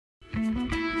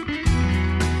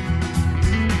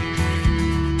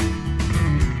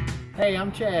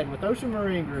I'm Chad with Ocean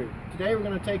Marine Group. Today we're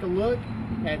going to take a look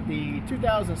at the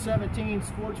 2017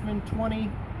 Sportsman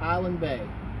 20 Island Bay.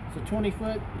 It's a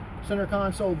 20-foot center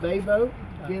console bay boat.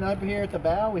 Again, up here at the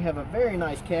bow we have a very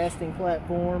nice casting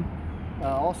platform.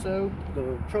 Also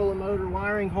the trolling motor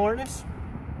wiring harness,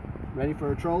 ready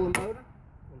for a trolling motor.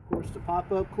 Of course the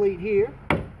pop-up cleat here.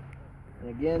 And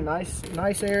again,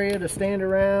 nice area to stand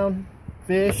around,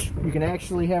 fish. You can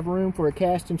actually have room for a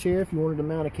casting chair if you wanted to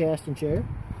mount a casting chair.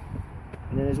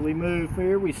 And then as we move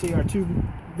here, we see our two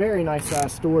very nice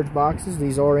sized storage boxes.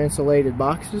 These are insulated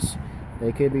boxes.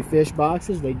 They could be fish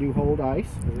boxes. They do hold ice.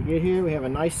 As we get here, we have a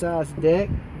nice sized deck,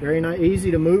 very nice,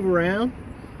 easy to move around.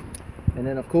 And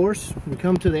then of course, we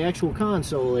come to the actual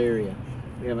console area.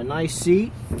 We have a nice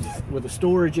seat with a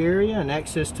storage area and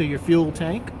access to your fuel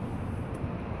tank.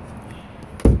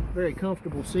 Very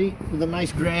comfortable seat with a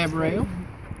nice grab rail.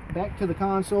 Back to the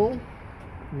console,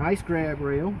 nice grab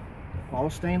rail, all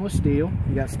stainless steel.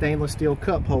 You got stainless steel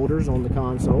cup holders on the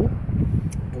console.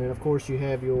 And then of course you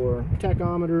have your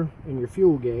tachometer and your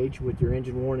fuel gauge with your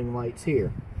engine warning lights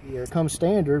here. It comes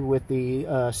standard with the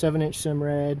 7-inch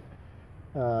Simrad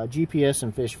GPS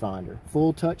and fish finder.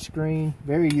 Full touch screen,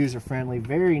 very user friendly,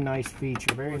 very nice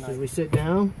feature. Very nice. As we sit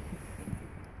down,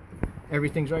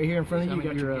 everything's right here in front of you. You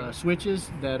got your switches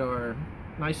that are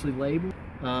nicely labeled.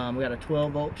 We got a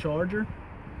 12-volt charger.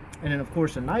 And then of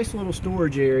course a nice little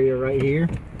storage area right here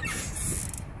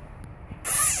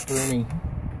for any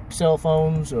cell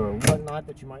phones or whatnot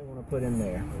that you might want to put in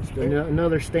there.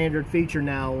 Another standard feature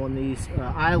now on these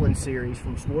Island series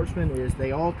from Sportsman is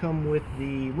they all come with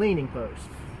the leaning post.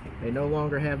 They no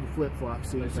longer have the flip-flop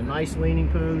seat. It's a nice leaning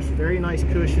post, very nice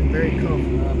cushion, very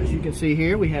comfortable. As you can see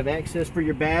here, we have access for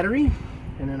your battery,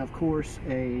 and then of course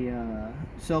a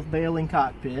self-bailing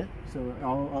cockpit. So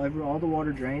all the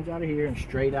water drains out of here and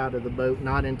straight out of the boat,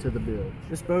 not into the bilge.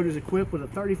 This boat is equipped with a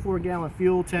 34-gallon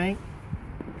fuel tank.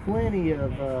 Plenty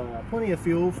of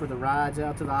fuel for the rides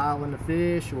out to the island to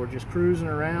fish or just cruising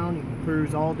around. You can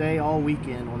cruise all day, all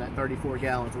weekend on that 34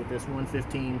 gallons with this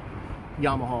 115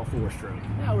 Yamaha 4-stroke.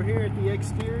 Now we're here at the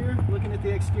exterior, looking at the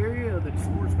exterior of the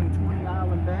Sportsman 20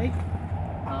 Island Bay.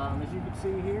 As you can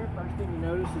see here, first thing you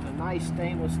notice is a nice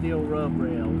stainless steel rub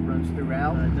rail that runs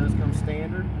throughout. It does come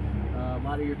standard. A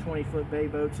lot of your 20-foot bay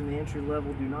boats in the entry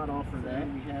level do not offer that.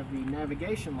 We have the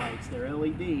navigation lights. They're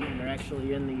LED and they're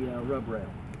actually in the rub rail.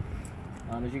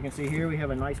 As you can see here, we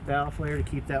have a nice bow flare to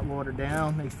keep that water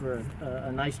down. Makes for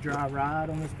a nice dry ride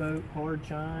on this boat. Hard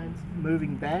chines.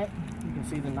 Moving back, you can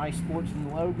see the nice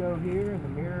Sportsman logo here in the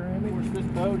mirror image. Of course,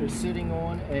 this boat is sitting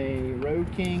on a Road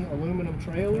King aluminum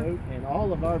trailer, and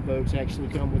all of our boats actually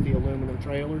come with the aluminum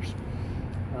trailers.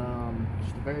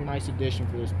 Just a very nice addition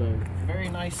for this boat. Very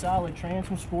nice solid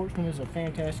transom. Sportsman is a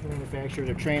fantastic manufacturer.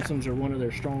 Their transoms are one of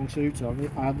their strong suits,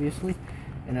 obviously.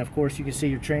 And of course you can see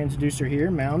your transducer here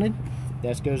mounted.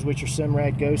 That goes with your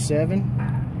Simrad Go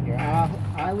 7, your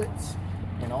eyelets,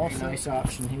 and also nice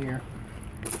option here.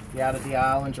 Get out of the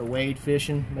islands or wade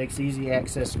fishing, makes easy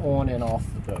access on and off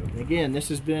the boat. Again, this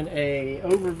has been a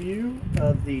overview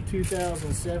of the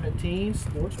 2017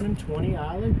 Sportsman 20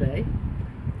 Island Bay.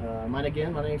 My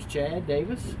name's Chad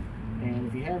Davis, and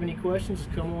if you have any questions,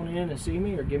 just come on in and see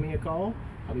me or give me a call.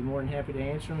 I'll be more than happy to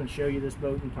answer them and show you this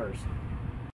boat in person.